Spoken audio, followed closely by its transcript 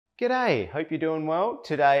G'day, hope you're doing well.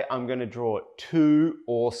 Today I'm going to draw two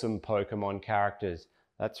awesome Pokemon characters.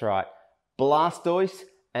 That's right, Blastoise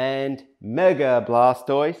and Mega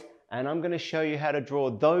Blastoise. And I'm going to show you how to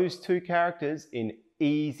draw those two characters in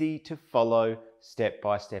easy to follow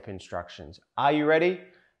step-by-step instructions. Are you ready?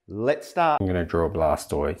 Let's start. I'm going to draw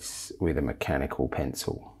Blastoise with a mechanical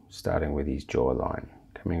pencil, starting with his jawline,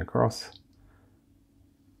 coming across,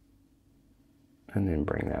 and then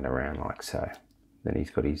bring that around like so. Then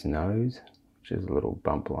he's got his nose, which is a little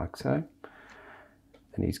bump like so.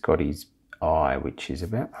 Then he's got his eye, which is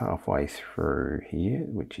about halfway through here,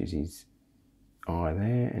 which is his eye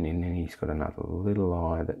there. And then he's got another little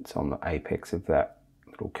eye that's on the apex of that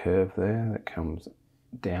little curve there that comes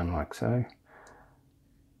down like so.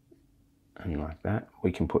 And like that.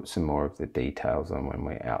 We can put some more of the details on when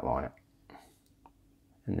we outline it.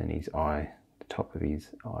 And then his eye, the top of his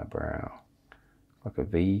eyebrow, like a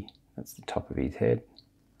V. That's the top of his head.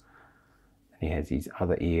 And he has his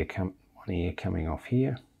other ear, one ear coming off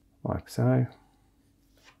here, like so.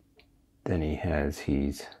 Then he has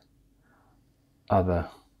his other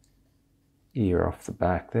ear off the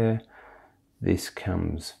back there. This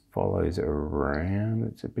follows around.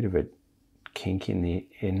 It's a bit of a kink in the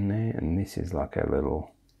end there. And this is like a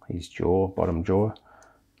little, his jaw, bottom jaw,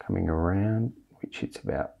 coming around, which hits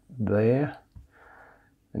about there.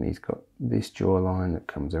 And he's got this jawline that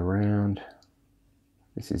comes around.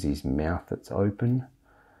 This is his mouth that's open.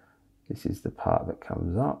 This is the part that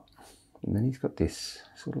comes up. And then he's got this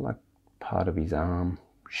sort of like part of his arm,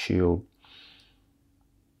 shield.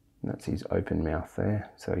 And that's his open mouth there.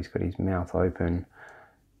 So he's got his mouth open.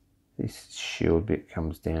 This shield bit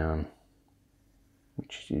comes down,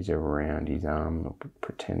 which is around his arm. I'll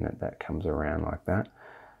pretend that that comes around like that.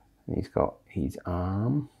 And he's got his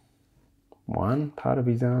arm. One part of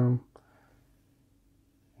his arm,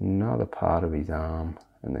 another part of his arm,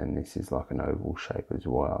 and then this is like an oval shape as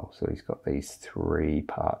well. So he's got these three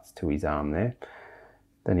parts to his arm there.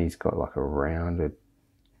 Then he's got like a rounded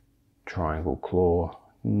triangle claw,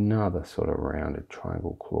 another sort of rounded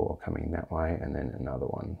triangle claw coming that way, and then another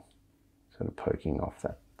one sort of poking off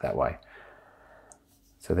that way.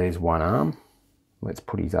 So there's one arm. Let's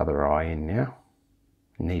put his other eye in now.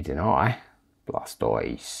 Needs an eye.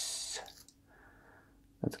 Blastoise.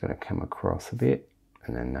 That's going to come across a bit,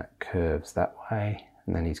 and then that curves that way,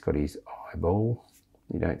 and then he's got his eyeball.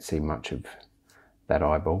 You don't see much of that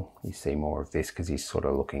eyeball, you see more of this because he's sort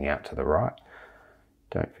of looking out to the right.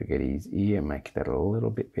 Don't forget his ear, make that a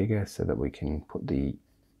little bit bigger so that we can put the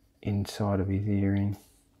inside of his ear in.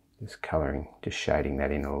 Just colouring, just shading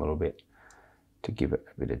that in a little bit to give it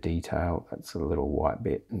a bit of detail. That's a little white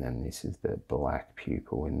bit, and then this is the black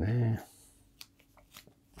pupil in there.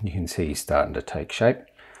 You can see he's starting to take shape.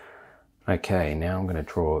 Okay, now I'm going to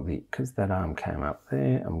draw because that arm came up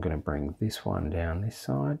there, I'm going to bring this one down this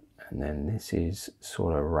side, and then this is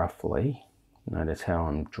sort of roughly, notice how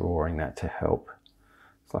I'm drawing that to help.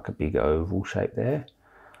 It's like a big oval shape there.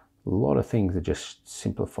 A lot of things are just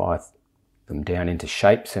simplify them down into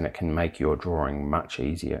shapes, and it can make your drawing much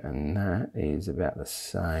easier, and that is about the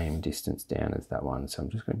same distance down as that one. So I'm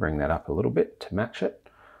just going to bring that up a little bit to match it.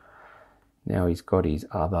 Now he's got his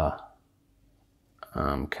other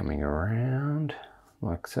arm coming around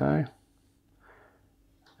like so.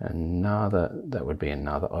 That would be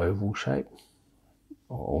another oval shape,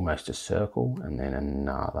 or almost a circle, and then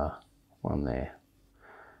another one there.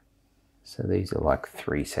 So these are like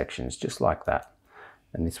three sections, just like that.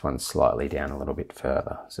 And this one's slightly down a little bit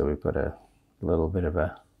further. So we've got a little bit of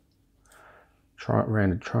a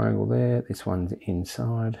rounded triangle there. This one's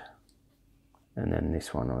inside. And then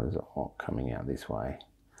this one was coming out this way.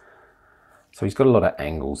 So he's got a lot of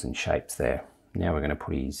angles and shapes there. Now we're going to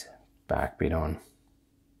put his back bit on,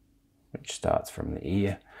 which starts from the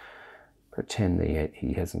ear. Pretend that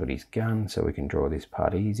he hasn't got his gun, so we can draw this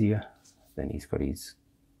part easier. Then he's got his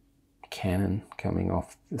cannon coming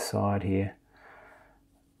off the side here.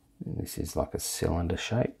 And this is like a cylinder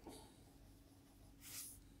shape.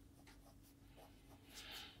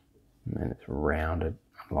 And then it's rounded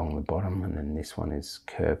along the bottom, and then this one is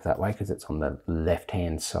curved that way because it's on the left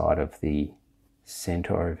hand side of the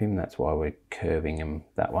center of him. That's why we're curving him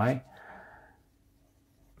that way.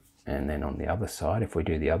 And then on the other side, if we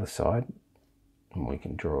do the other side, we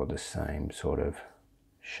can draw the same sort of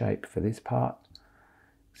shape for this part,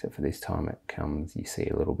 except for this time it comes, you see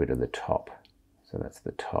a little bit of the top, so that's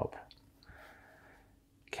the top.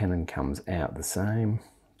 Cannon comes out the same,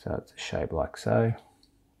 so it's a shape like so.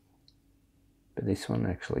 But this one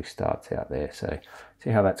actually starts out there. So see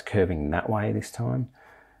how that's curving that way this time?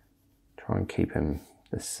 Try and keep him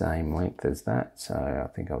the same length as that. So I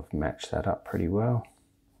think I've matched that up pretty well.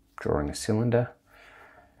 drawing a cylinder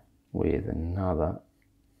with another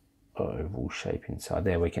oval shape inside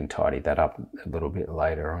there. We can tidy that up a little bit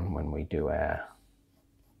later on when we do our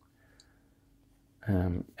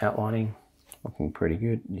outlining. Looking pretty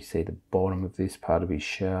good. You see the bottom of this part of his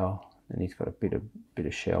shell, and he's got a bit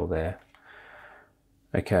of shell there.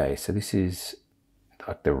 Okay, so this is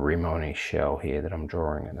like the rim on his shell here that I'm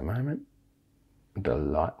drawing at the moment, the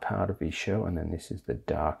light part of his shell, and then this is the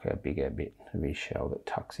darker, bigger bit of his shell that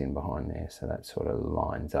tucks in behind there. So that sort of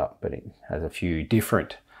lines up, but it has a few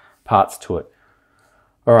different parts to it.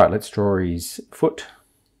 All right, let's draw his foot,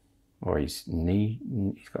 or his knee.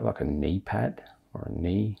 He's got like a knee pad or a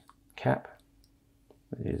knee cap.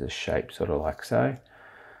 It is a shape sort of like so.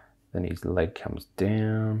 Then his leg comes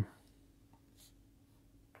down,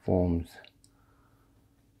 forms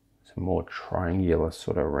some more triangular,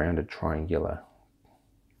 sort of rounded triangular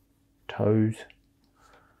toes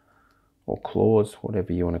or claws,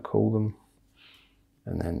 whatever you want to call them.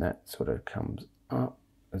 And then that sort of comes up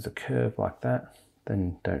as a curve like that.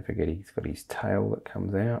 Then don't forget he's got his tail that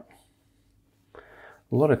comes out.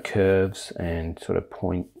 A lot of curves and sort of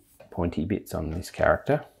pointy bits on this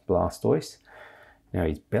character, Blastoise. Now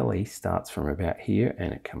his belly starts from about here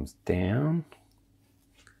and it comes down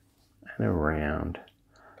and around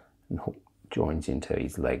and joins into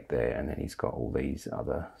his leg there, and then he's got all these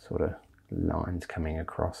other sort of lines coming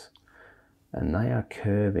across, and they are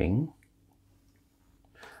curving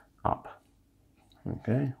up.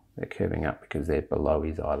 Okay, they're curving up because they're below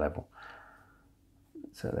his eye level,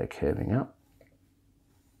 so they're curving up.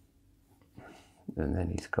 And then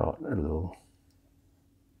he's got a little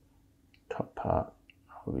top part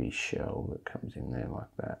of his shell that comes in there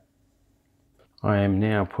like that. I am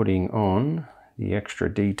now putting on the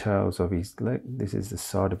extra details of his leg. This is the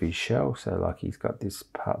side of his shell, so like he's got this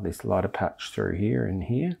part, this lighter patch through here and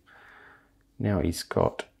here. Now he's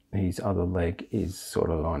got his other leg is sort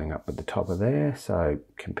of lining up with the top of there, so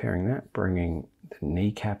comparing that, bringing the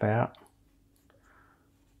kneecap out,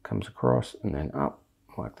 comes across and then up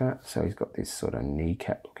like that. So he's got this sort of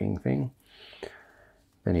kneecap looking thing.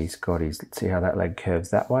 Then he's got his, see how that leg curves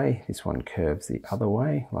that way? This one curves the other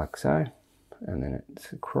way, like so. And then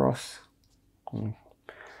it's across.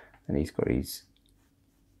 And he's got his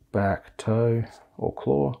back toe or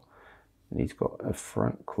claw. And he's got a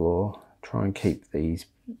front claw. Try and keep these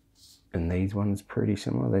and these ones pretty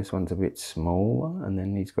similar. This one's a bit smaller. And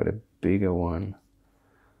then he's got a bigger one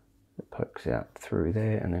that pokes out through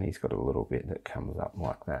there. And then he's got a little bit that comes up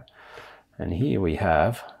like that. And here we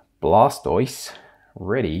have Blastoise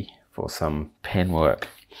ready for some pen work.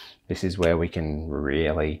 This is where we can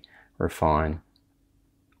really refine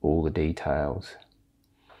all the details.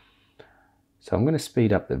 So I'm going to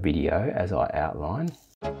speed up the video as I outline.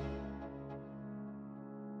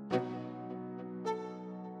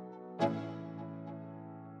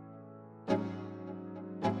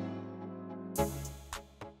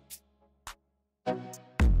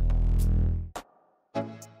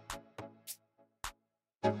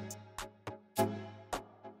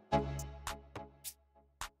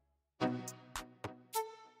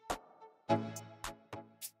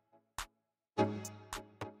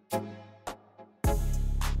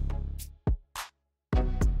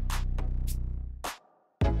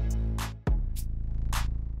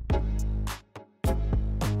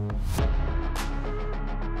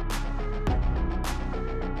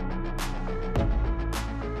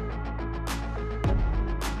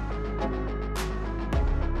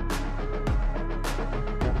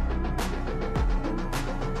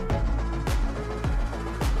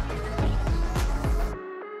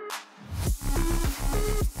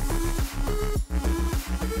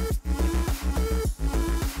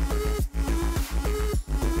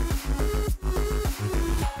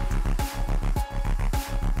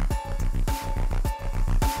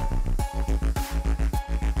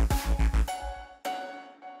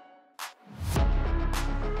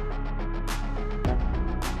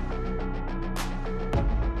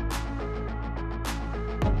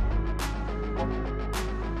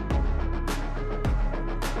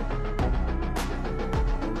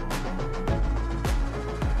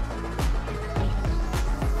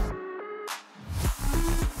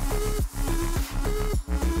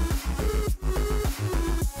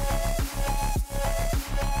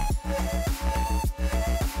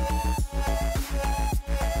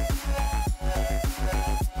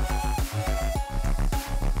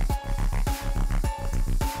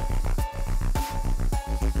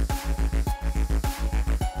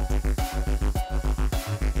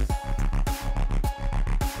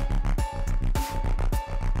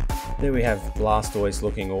 There we have Blastoise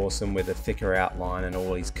looking awesome with a thicker outline and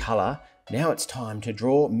all his colour Now it's time to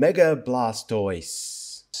draw Mega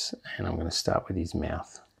Blastoise. And I'm going to start with his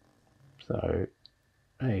mouth. So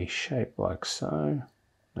a shape like so,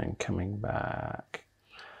 then coming back.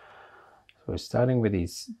 So we're starting with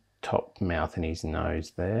his top mouth and his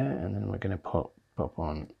nose there, and then we're going to pop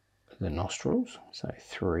on the nostrils. So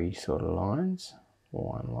 3 sort of lines.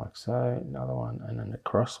 One like so, another one, and then the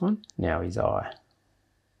cross one. Now his eye.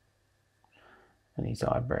 And his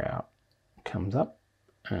eyebrow comes up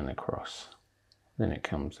and across. Then it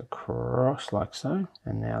comes across like so.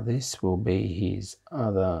 And now this will be his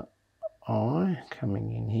other eye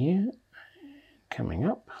coming in here, coming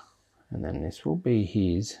up. And then this will be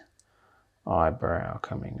his eyebrow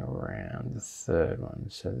coming around the third one.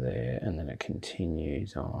 So there, and then it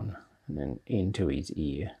continues on and then into his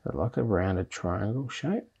ear. So like a rounded triangle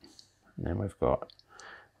shape. And then we're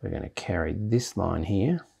going to carry this line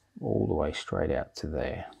here all the way straight out to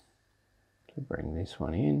there. So bring this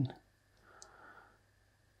one in.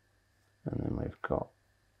 And then we've got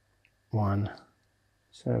one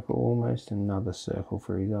circle almost, another circle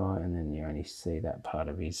for his eye, and then you only see that part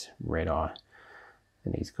of his red eye.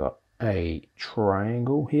 Then he's got a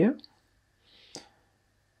triangle here.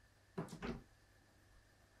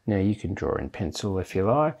 Now you can draw in pencil if you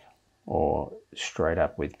like, or straight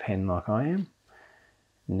up with pen like I am.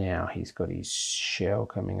 Now he's got his shell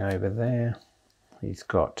coming over there. He's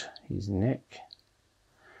got his neck.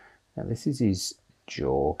 Now this is his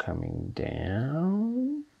jaw coming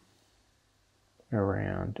down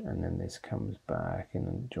around, and then this comes back and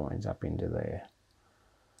then joins up into there.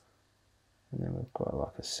 And then we've got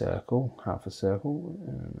like a circle, half a circle,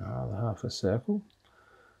 and half a circle.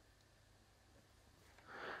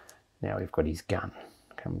 Now we've got his gun,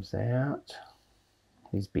 comes out,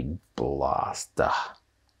 his big blaster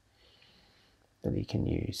that he can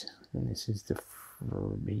use. And this is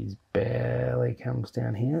his belly comes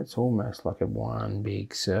down here. It's almost like a one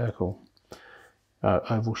big circle,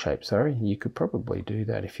 oval shape, sorry. You could probably do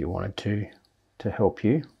that if you wanted to help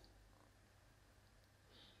you.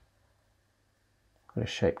 Got a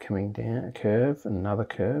shape coming down, a curve, another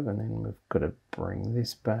curve, and then we've got to bring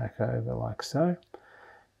this back over like so.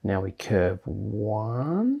 Now we curve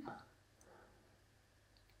 1,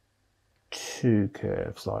 2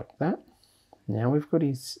 curves like that. Now we've got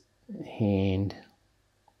his hand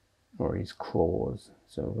or his claws.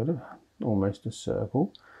 So we've got almost a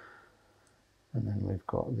circle. And then we've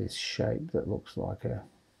got this shape that looks like a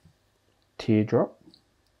teardrop.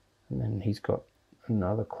 And then he's got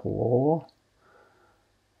another claw.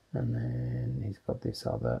 And then he's got this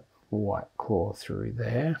other white claw through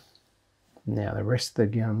there. Now the rest of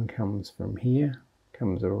the gun comes from here,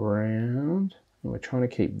 comes around, and we're trying to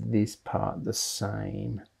keep this part the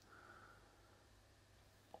same.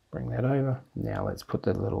 Bring that over. Now let's put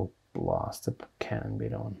the little blaster cannon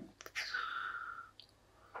bit on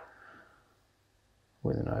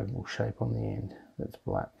with an oval shape on the end that's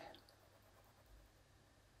black.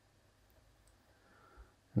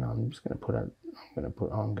 And I'm just going to put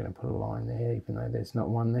a line there, even though there's not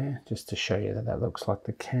one there, just to show you that that looks like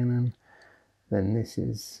the cannon. Then this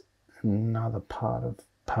is another part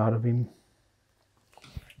of him.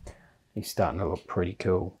 He's starting to look pretty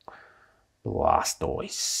cool.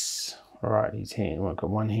 Blastoise. Alright, his hand. Well, I've got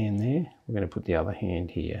one hand there. We're going to put the other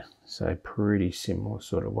hand here. So pretty similar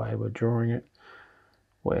sort of way we're drawing it,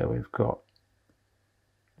 where we've got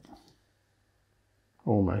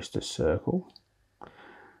almost a circle.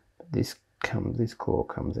 This claw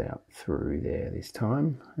comes out through there this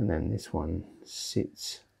time, and then this one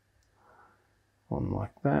sits on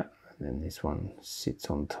like that, and then this one sits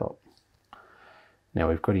on top. Now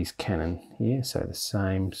we've got his cannon here, so the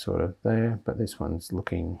same sort of there, but this one's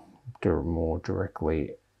looking more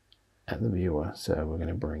directly at the viewer. So we're going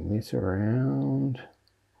to bring this around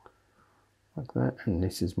like that, and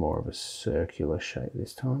this is more of a circular shape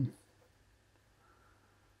this time.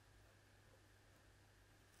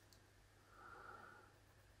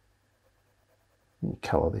 And you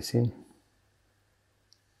colour this in.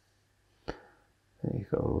 And he's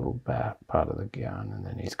got a little back part of the gun, and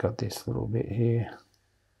then he's got this little bit here.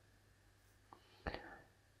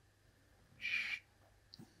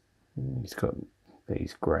 And he's got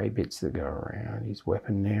these grey bits that go around his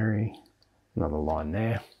weaponry. Another line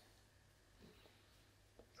there.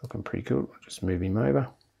 Looking pretty cool. I'll just move him over.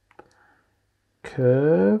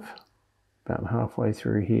 Curve. About halfway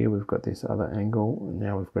through here we've got this other angle, and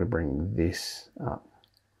now we've got to bring this up.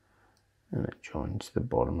 And it joins the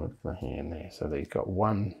bottom of the hand there. So he's got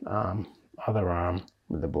one arm, other arm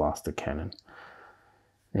with the blaster cannon.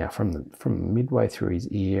 Now from midway through his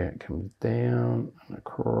ear, it comes down and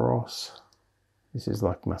across. This is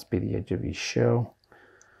like, must be the edge of his shell.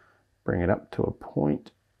 bring it up to a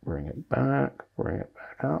point, bring it back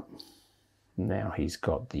up. Now he's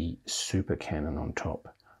got the super cannon on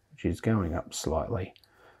top, which is going up slightly.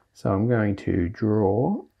 So I'm going to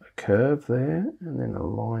draw a curve there and then a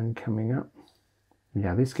line coming up.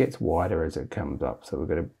 Now this gets wider as it comes up, so we're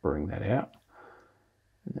going to bring that out.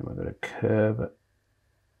 And then we're going to curve it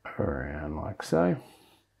around like so.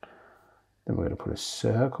 Then we're going to put a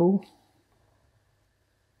circle.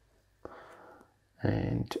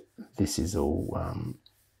 And this is all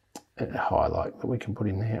a highlight that we can put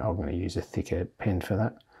in there. I'm going to use a thicker pen for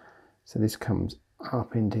that. So this comes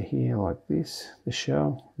up into here like this, the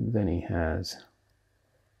shell. Then he has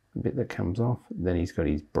a bit that comes off. Then he's got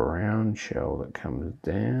his brown shell that comes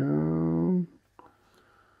down.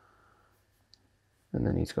 And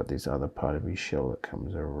then he's got this other part of his shell that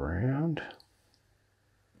comes around.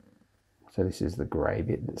 So this is the grey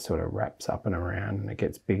bit that sort of wraps up and around, and it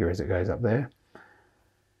gets bigger as it goes up there.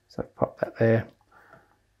 So pop that there.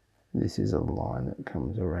 This is a line that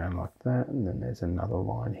comes around like that, and then there's another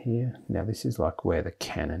line here. Now this is like where the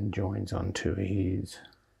cannon joins onto his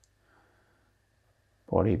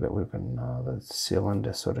body, but we've got another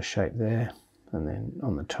cylinder sort of shape there, and then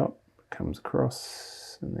on the top it comes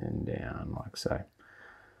across and then down like so.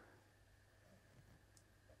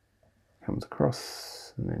 Comes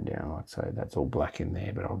across and then down like so. That's all black in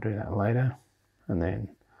there, but I'll do that later. And then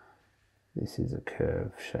this is a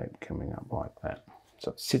curve shape coming up like that.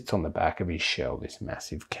 So it sits on the back of his shell, this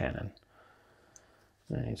massive cannon.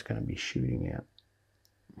 And he's going to be shooting out.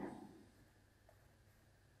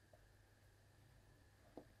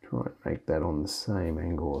 Try and make that on the same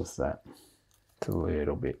angle as that. It's a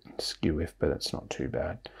little bit skew-if, but it's not too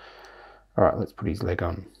bad. All right, let's put his leg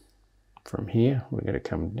on. From here, we're going to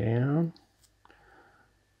come down.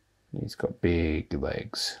 He's got big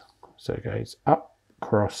legs. So it goes up,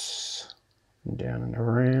 across, and down and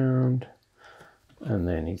around. And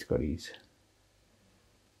then he's got his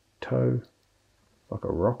toe, like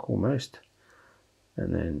a rock almost.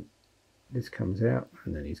 And then this comes out,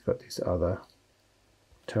 and then he's got this other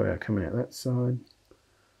toe out coming out that side.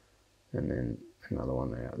 And then another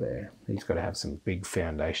one out there. He's got to have some big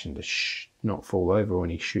foundation to not fall over when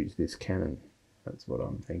he shoots this cannon. That's what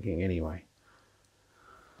I'm thinking anyway.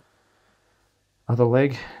 Other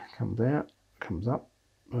leg comes out, comes up,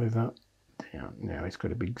 over, down. Now he's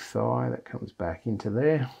got a big thigh that comes back into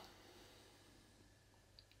there.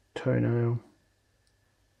 Toenail.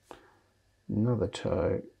 Another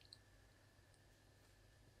toe.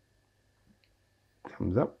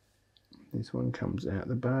 Comes up. This one comes out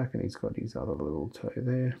the back, and he's got his other little toe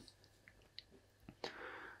there.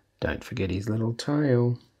 Don't forget his little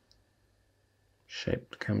tail.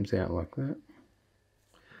 Shape comes out like that.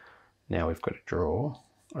 Now we've got to draw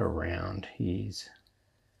around his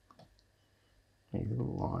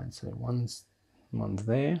little line. So one's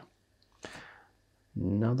there.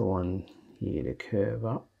 Another one here to curve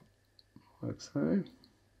up, like so.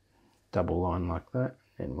 Double line like that.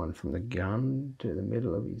 And one from the gun to the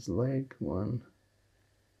middle of his leg. 1,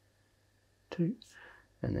 2.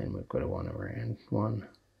 And then we've got a one around. 1,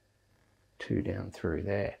 2 down through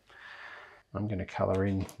there. I'm going to colour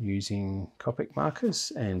in using Copic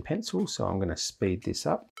markers and pencils, so I'm going to speed this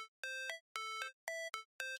up.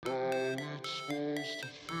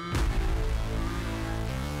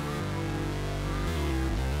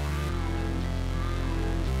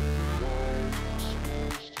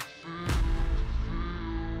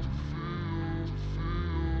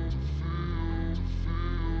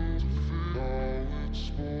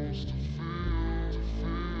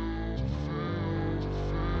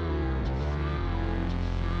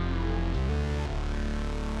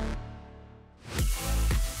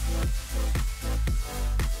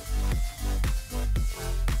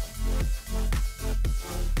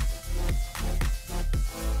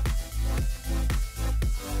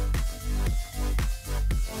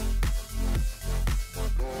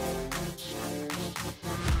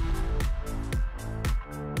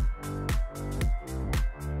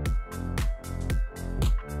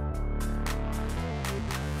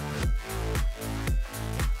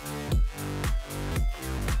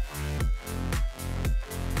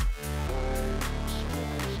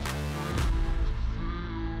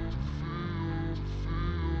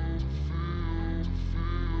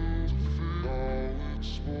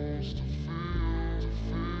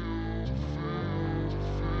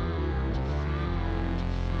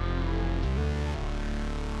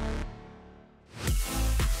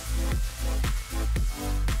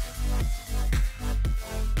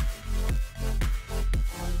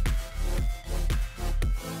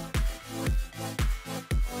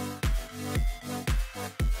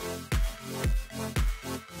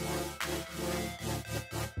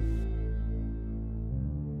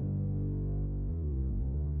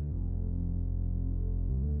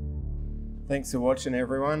 Thanks for watching,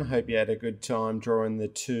 everyone. Hope you had a good time drawing the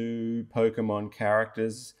 2 Pokemon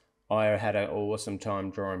characters. I had an awesome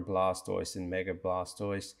time drawing Blastoise and Mega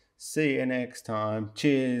Blastoise. See you next time.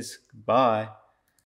 Cheers. Bye.